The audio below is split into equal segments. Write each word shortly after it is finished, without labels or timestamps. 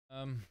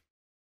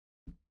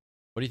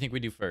What do you think we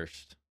do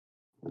first?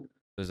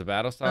 There's a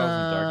Battle Styles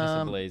and Darkness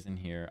Um, Ablaze in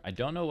here. I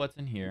don't know what's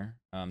in here.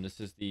 This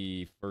is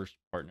the first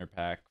partner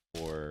pack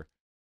for.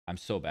 I'm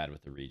so bad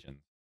with the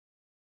regions.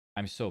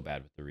 I'm so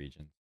bad with the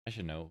regions. I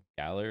should know.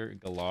 Galar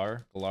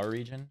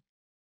region.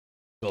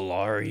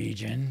 Galar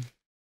region.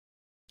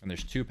 And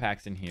there's 2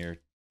 packs in here,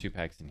 2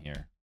 packs in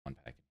here, 1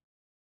 pack.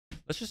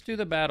 Let's just do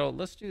the battle.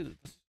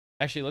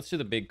 Actually, let's do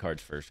the big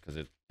cards first because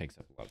it takes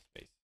up a lot of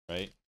space,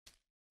 right?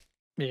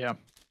 yeah.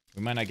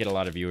 We might not get a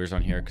lot of viewers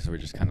on here because we're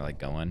just kind of like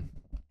going.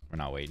 We're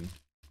not waiting.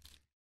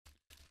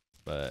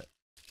 But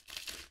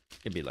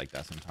it could be like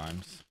that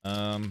sometimes.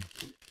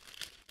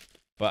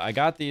 But I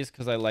got these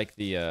because I like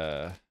the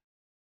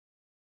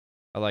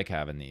I like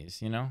having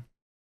these, you know?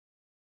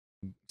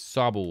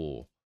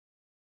 Sabu.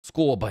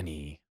 School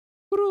Bunny.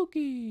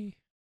 Kuruki.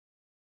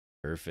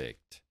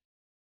 Perfect.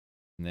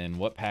 And then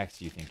what packs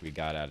do you think we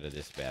got out of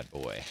this bad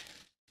boy?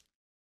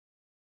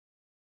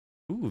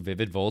 Ooh,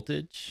 Vivid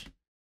Voltage.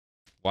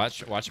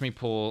 Watch me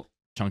pull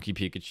Chunky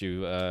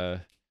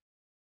Pikachu,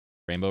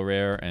 Rainbow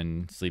Rare,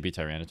 and Sleepy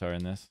Tyranitar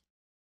in this.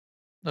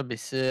 That'd be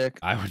sick.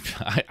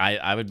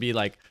 I would be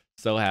like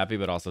so happy,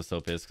 but also so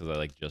pissed because I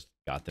like just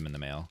got them in the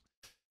mail.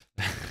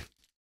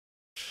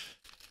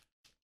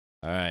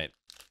 All right.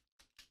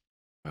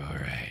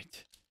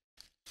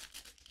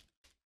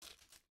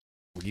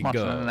 We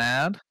Watching go. an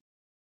ad.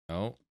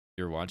 Oh,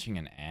 you're watching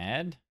an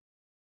ad?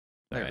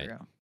 There we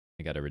go.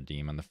 I got to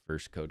redeem on the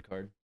first code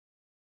card.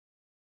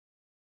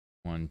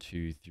 1,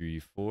 2, 3,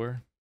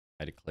 4.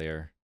 I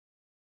declare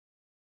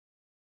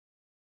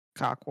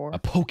Cockwar. a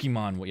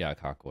Pokemon. Yeah, a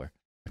Cockwar.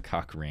 A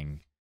cock ring.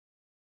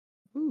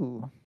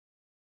 Ooh.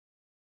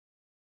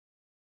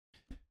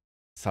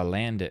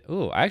 Salandit.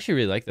 Ooh, I actually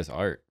really like this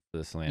art for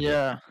the Salandit.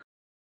 Yeah.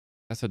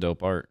 That's a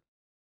dope art.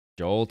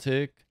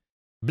 Joltik.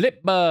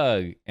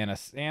 Blipbug. And a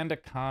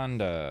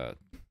Sandaconda.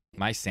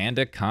 My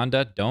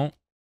Sandaconda don't.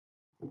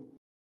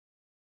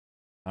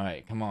 All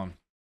right, come on.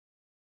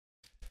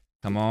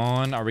 Come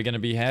on. Are we gonna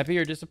be happy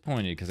or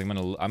disappointed? Because I'm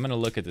gonna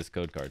look at this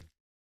code card.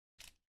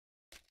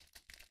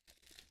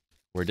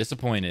 We're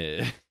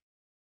disappointed.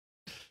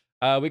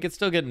 We could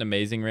still get an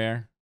amazing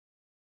rare,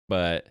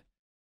 but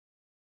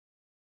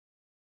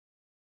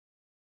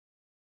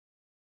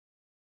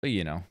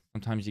you know,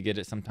 sometimes you get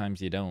it,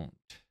 sometimes you don't.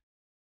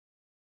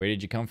 Where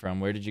did you come from?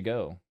 Where did you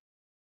go?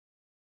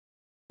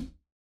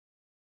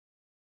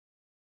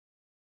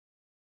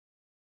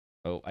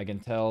 Oh, I can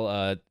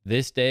tell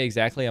this day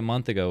exactly a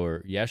month ago,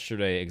 or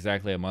yesterday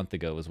exactly a month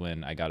ago, was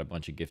when I got a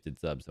bunch of gifted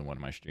subs in one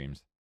of my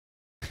streams.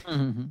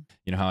 Mm-hmm.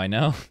 You know how I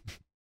know?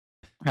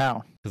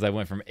 How? Because I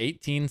went from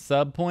 18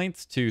 sub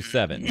points to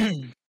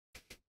 7.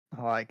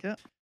 I like it.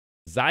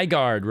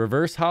 Zygarde,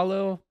 Reverse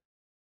Hollow,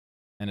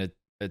 and a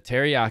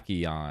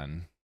Teriyaki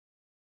on.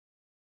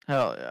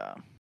 Hell yeah.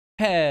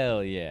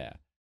 Hell yeah.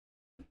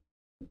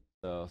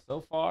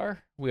 So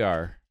far, we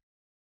are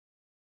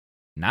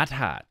not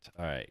hot.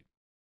 All right.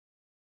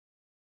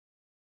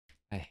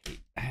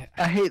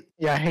 I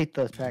hate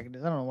those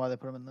packages. I don't know why they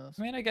put them in those.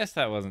 I mean, I guess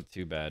that wasn't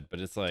too bad, but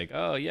it's like,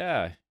 oh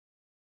yeah.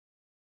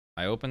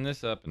 I opened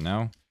this up and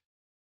now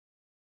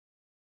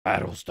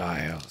Battle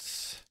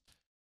Styles.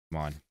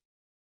 Come on.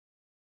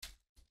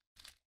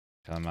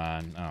 Come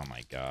on. Oh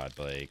my god,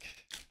 like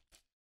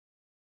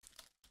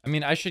I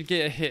mean, I should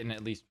get a hit in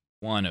at least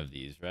one of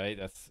these, right?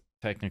 That's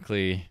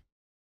technically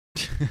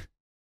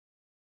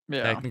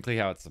technically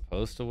how it's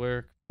supposed to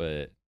work,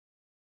 but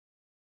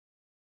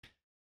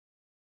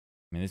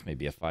I mean, this may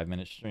be a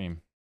 5-minute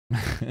stream.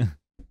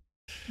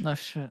 No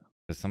shit.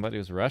 Because somebody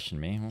was rushing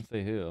me. I won't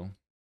say who.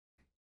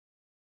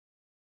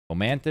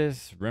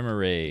 Omantis,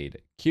 Remoraid,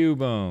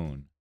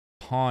 Cubone,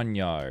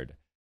 Pawnyard,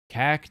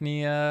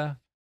 Cacnea,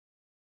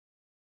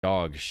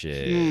 dog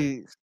shit.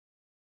 Jeez.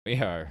 We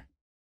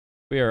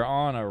are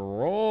on a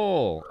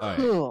roll. All right.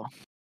 Cool.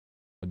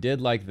 I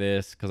did like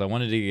this because I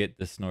wanted to get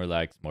the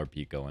Snorlax,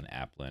 Morpeko, and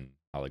Applin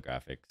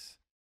holographics.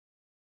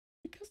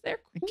 Because they're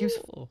cool. It keeps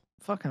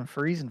fucking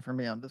freezing for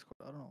me on Discord.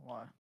 I don't know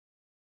why.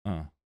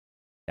 Oh,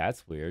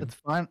 that's weird. It's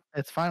fine.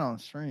 It's fine on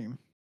stream.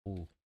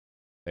 Ooh,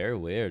 very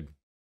weird.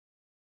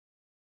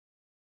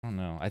 I don't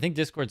know. I think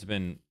Discord's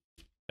been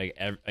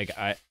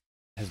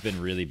has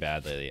been really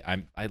bad lately.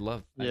 I'm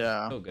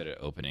so good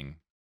at opening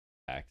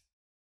packs.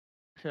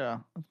 Yeah,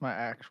 that's my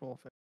actual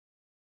thing.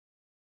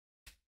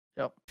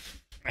 Yep.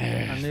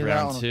 I knew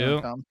round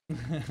 2.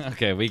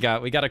 Okay, we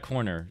got a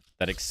corner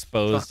that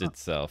exposed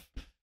itself.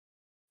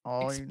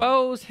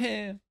 Expose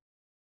him.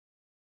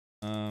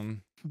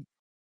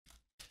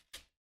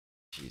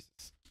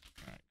 Jesus.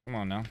 All right, come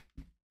on now.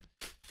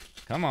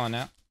 Come on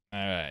now. All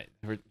right,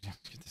 get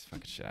this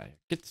fucking shit out of here.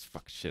 Get this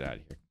fucking shit out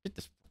of here. Get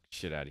this fucking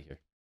shit out of here.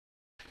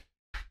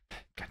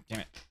 God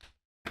damn it.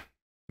 Let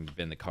me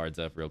bend the cards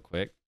up real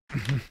quick.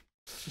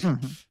 Don't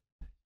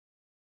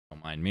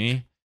mind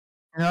me.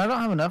 No, I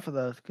don't have enough of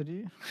those. Could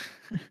you?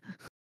 You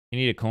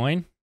need a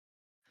coin?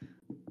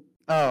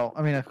 Oh,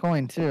 I mean a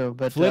coin too,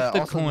 but flip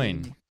the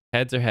coin.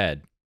 Heads or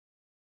head?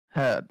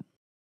 Head.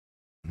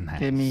 Nice.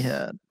 Give me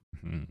head.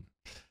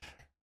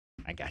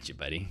 I got you,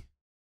 buddy.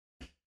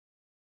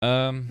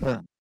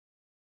 The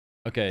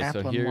Okay,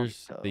 so Applin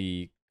here's Morpeko.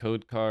 the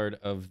code card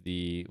of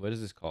the, what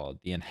is this called?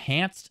 The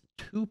Enhanced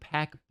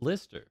 2-Pack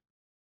Blister.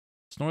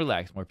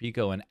 Snorlax,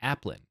 Morpeko, and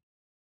Applin.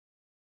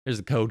 Here's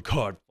the code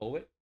card for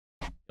it.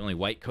 The only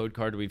white code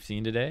card we've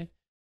seen today.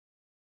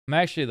 I'm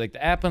actually, like, the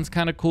Applin's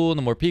kind of cool, and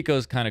the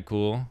Morpeko's kind of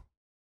cool.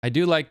 I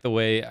do like the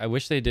way, I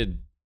wish they did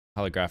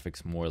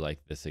holographics more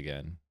like this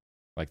again.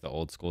 Like the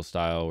old school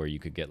style where you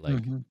could get,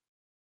 like,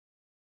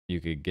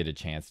 you could get a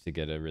chance to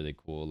get a really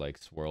cool, like,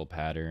 swirl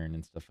pattern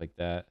and stuff like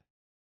that.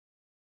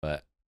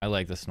 But I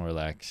like the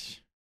Snorlax.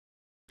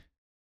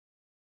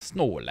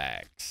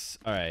 Snorlax.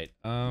 All right.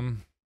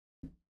 I'm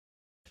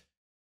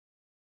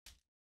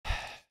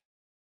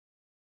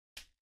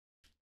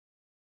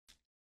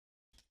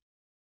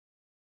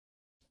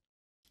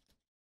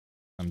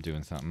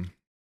doing something.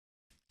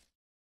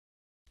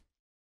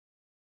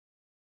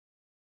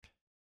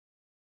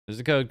 There's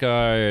a code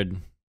card.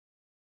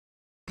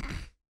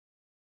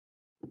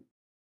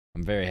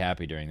 I'm very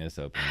happy during this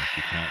opening, if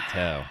you can't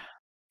tell.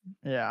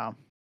 Yeah.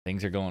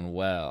 Things are going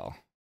well.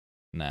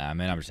 Nah,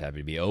 man, I'm just happy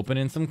to be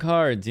opening some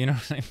cards. You know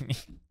what I mean?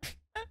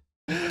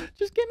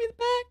 Just give me the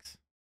packs.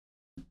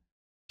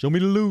 Show me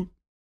the loot.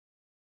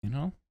 You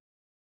know?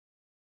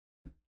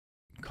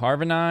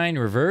 Carvanine,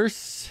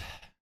 reverse.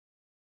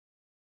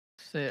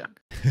 Sick.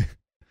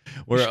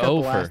 We're Just got the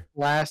over.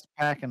 last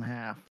pack in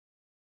half.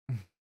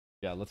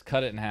 Yeah, let's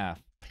cut it in half.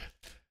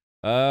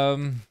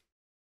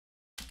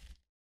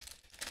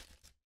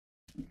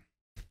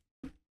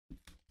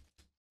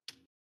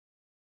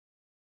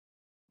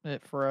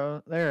 It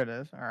froze. There it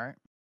is. All right.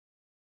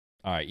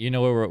 All right, you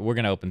know what? We're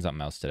gonna open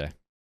something else today.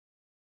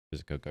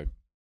 There's a code card.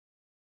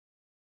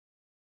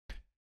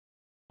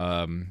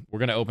 We're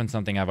gonna open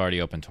something I've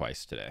already opened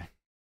twice today.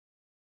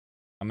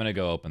 I'm gonna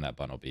go open that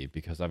bundle B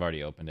because I've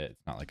already opened it.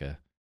 It's not like a.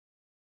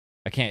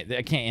 I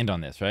can't end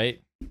on this,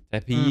 right?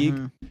 That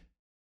pig.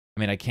 I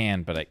mean, I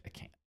can, but I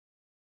can't.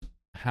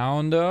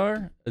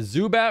 Houndar,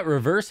 Zubat,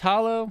 reverse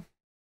hollow.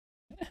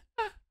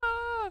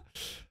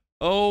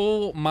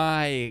 Oh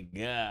my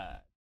god.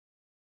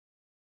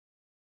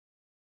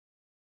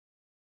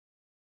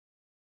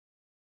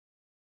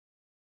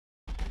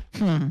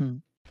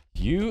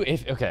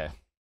 Okay.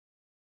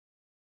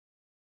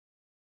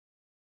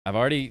 I've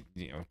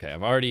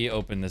already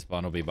opened this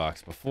bundle B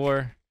box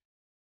before.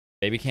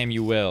 Baby Cam,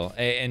 you will.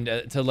 And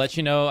to let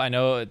you know, I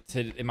know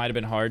it might have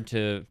been hard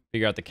to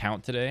figure out the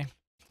count today.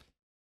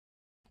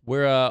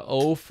 We're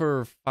 0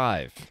 for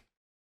 5.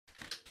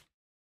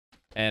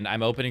 And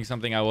I'm opening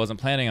something I wasn't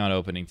planning on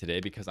opening today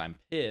because I'm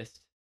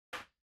pissed.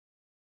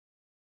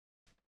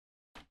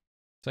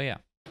 So yeah.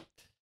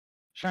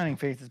 Shining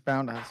Faith is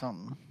bound to have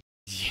something.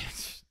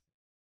 Yes.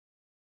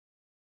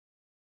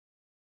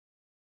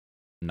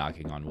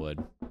 Knocking on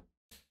wood.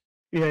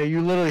 Yeah,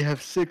 you literally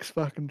have 6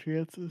 fucking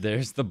chances.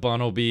 There's the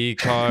Bunnelby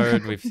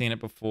card. We've seen it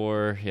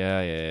before.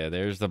 Yeah.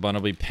 There's the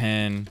Bunnelby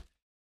pen.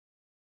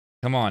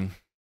 Come on.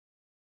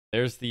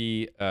 There's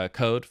the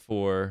code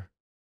for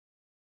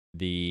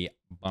the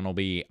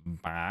Bunnelby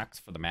box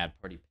for the Mad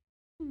Party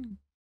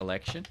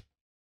collection.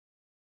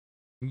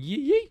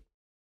 Yee.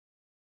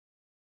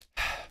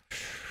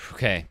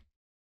 Okay.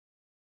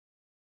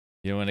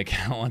 You don't want to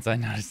count once I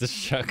notice the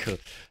struggle.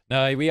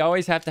 No, we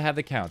always have to have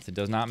the counts. It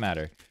does not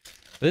matter.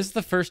 This is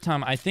the first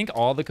time. I think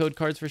all the code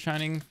cards for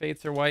Shining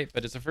Fates are white,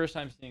 but it's the first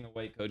time seeing a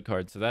white code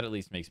card, so that at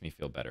least makes me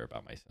feel better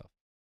about myself.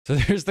 So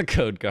there's the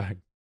code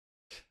card.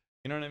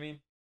 You know what I mean?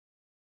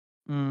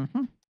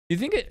 Mm-hmm. Do you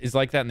think it is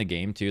like that in the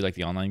game too? Like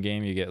the online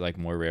game, you get like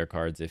more rare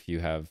cards if you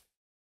have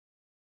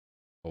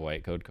a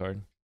white code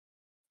card?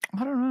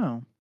 I don't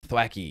know.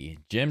 Thwacky,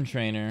 Gym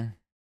Trainer.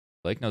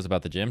 Blake knows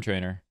about the Gym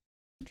Trainer.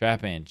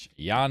 Trapinch,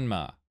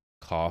 Yanma,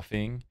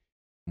 Coughing,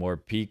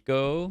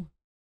 Morpeko,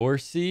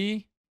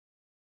 Horsey.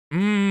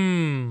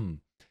 Amazing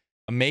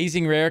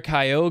rare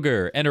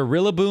Kyogre and a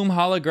Rillaboom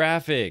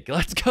holographic.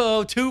 Let's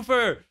go,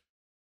 twofer.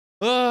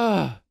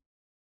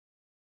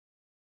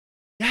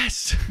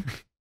 Yes.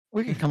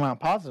 We can come out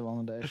positive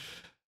on the day.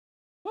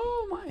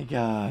 Oh my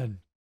god.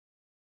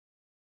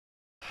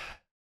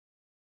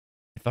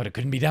 I thought it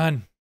couldn't be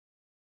done.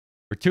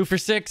 We're 2 for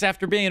 6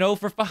 after being 0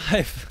 for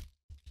 5.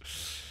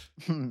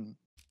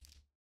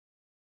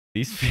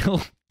 These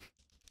feel...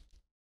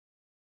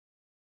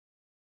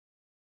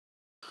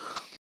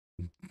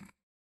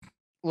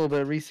 A little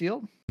bit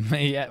resealed.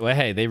 Yeah, well,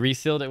 hey, they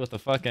resealed it with a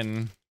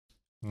fucking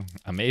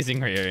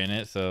amazing rare in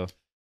it, so...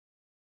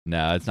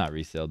 No, it's not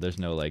resealed. There's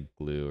no, like,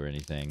 glue or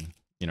anything.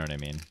 You know what I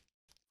mean?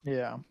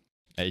 Yeah.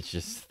 It's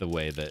just the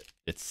way that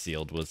it's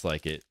sealed was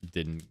like it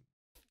didn't...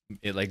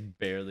 It, like,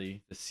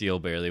 barely... The seal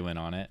barely went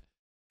on it.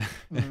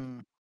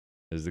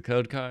 There's the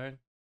code card.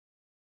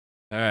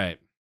 All right,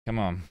 come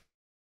on.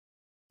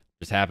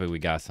 Just happy we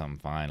got something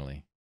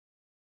finally.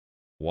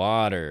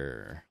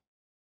 Water.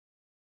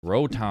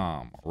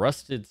 Rotom.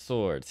 Rusted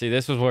Sword. See,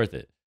 this was worth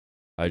it.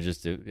 I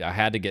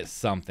had to get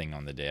something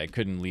on the day. I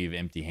couldn't leave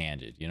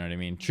empty-handed. You know what I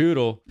mean?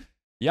 Choodle.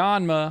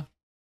 Yanma.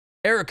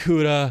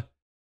 Arrokuda.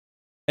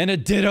 And a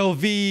Ditto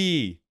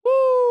V.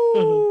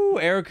 Woo!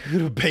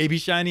 Arrokuda, Baby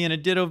Shiny, and a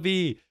Ditto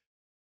V.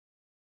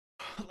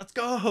 Let's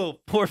go.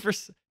 4 for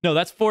no,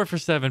 that's 4 for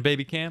 7,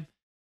 baby Cam.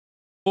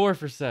 4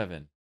 for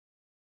 7.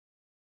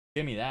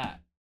 Give me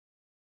that.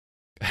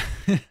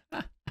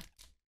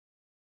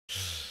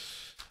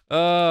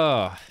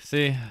 Oh,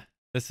 see,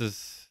 this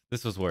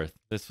was worth.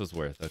 This was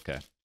worth. Okay.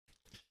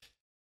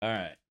 All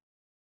right.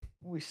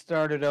 We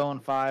started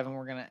 0-5 and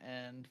we're gonna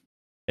end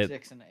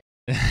 6-8.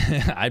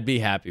 I'd be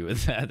happy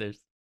with that.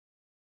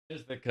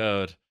 There's the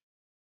code.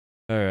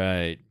 All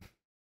right.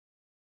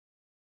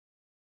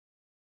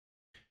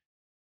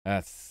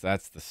 That's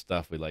the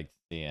stuff we like to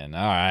see in.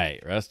 All right.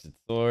 Rusted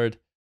Sword,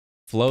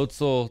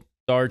 Floatzel,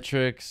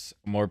 Dartrix,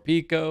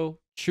 Morpeko,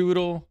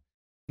 Choodle,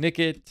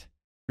 Nickit,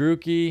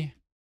 Grookey,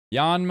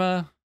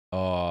 Yanma,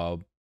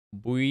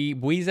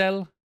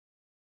 Buizel,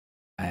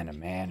 and a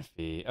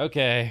Manphy.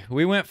 Okay,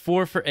 we went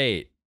 4 for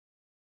 8.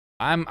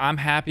 I'm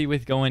happy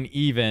with going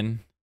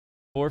even.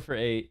 4 for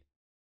 8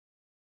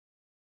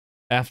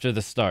 after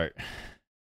the start.